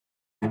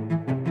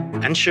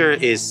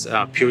Nsure is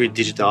a purely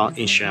digital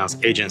insurance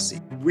agency.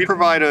 We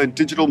provide a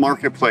digital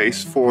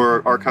marketplace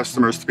for our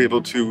customers to be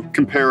able to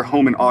compare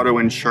home and auto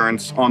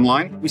insurance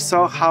online. We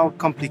saw how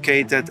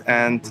complicated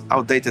and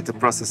outdated the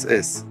process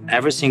is.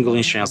 Every single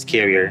insurance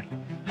carrier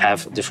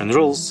have different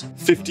rules.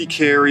 50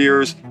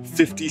 carriers,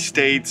 50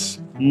 states,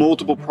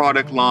 multiple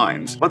product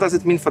lines. What does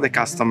it mean for the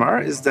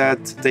customer is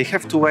that they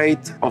have to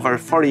wait over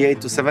 48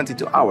 to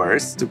 72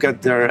 hours to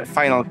get their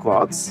final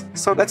quotes.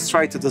 So let's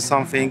try to do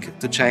something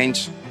to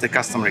change the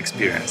customer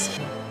experience.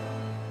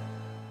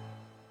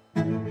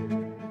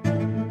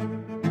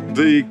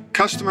 The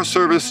customer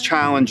service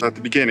challenge at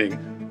the beginning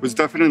was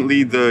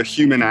definitely the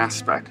human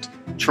aspect,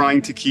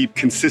 trying to keep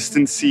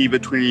consistency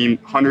between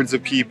hundreds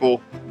of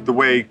people, the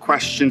way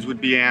questions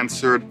would be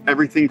answered.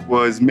 Everything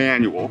was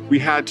manual. We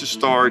had to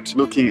start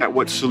looking at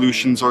what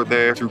solutions are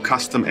there through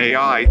custom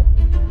AI.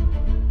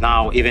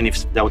 Now, even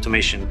if the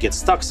automation gets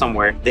stuck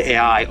somewhere, the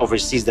AI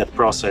oversees that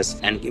process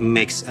and it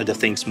makes the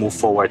things move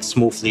forward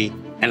smoothly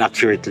and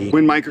accurately.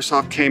 When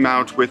Microsoft came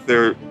out with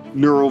their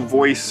neural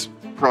voice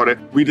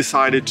product, we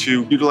decided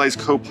to utilize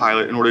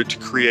Copilot in order to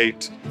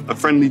create a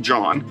Friendly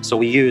John. So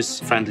we use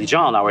Friendly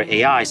John, our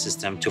AI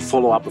system, to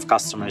follow up with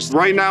customers.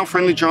 Right now,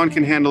 Friendly John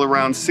can handle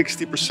around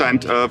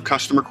 60% of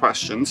customer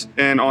questions,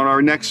 and on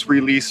our next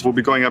release, we'll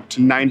be going up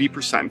to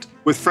 90%.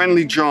 With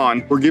Friendly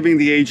John, we're giving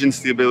the agents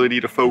the ability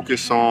to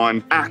focus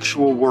on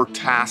actual work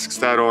tasks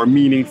that are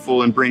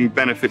meaningful and bring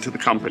benefit to the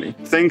company.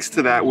 Thanks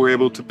to that, we're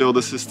able to build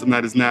a system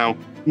that is now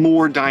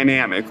more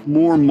dynamic,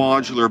 more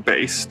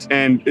modular-based,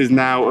 and is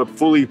now a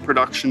fully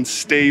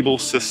production-stable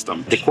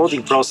system. The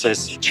quoting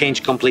process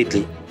changed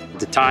completely.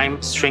 The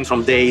time shrink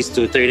from days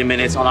to 30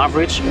 minutes on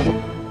average.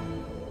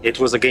 It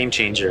was a game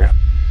changer.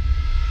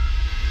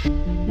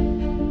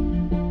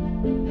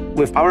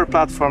 With our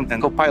platform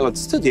and Copilot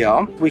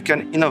Studio, we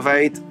can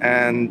innovate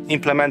and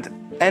implement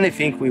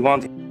anything we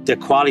want. The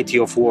quality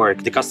of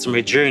work, the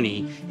customer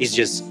journey is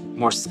just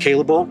more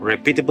scalable,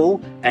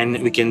 repeatable,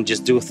 and we can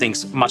just do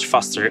things much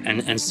faster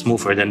and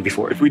smoother than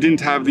before. If we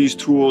didn't have these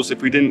tools,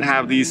 if we didn't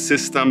have these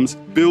systems,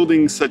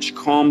 building such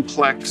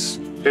complex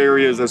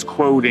areas as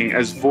quoting,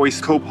 as voice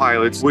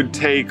copilots would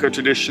take a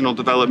traditional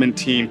development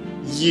team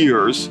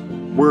years.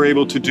 We're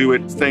able to do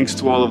it thanks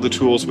to all of the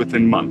tools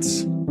within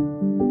months.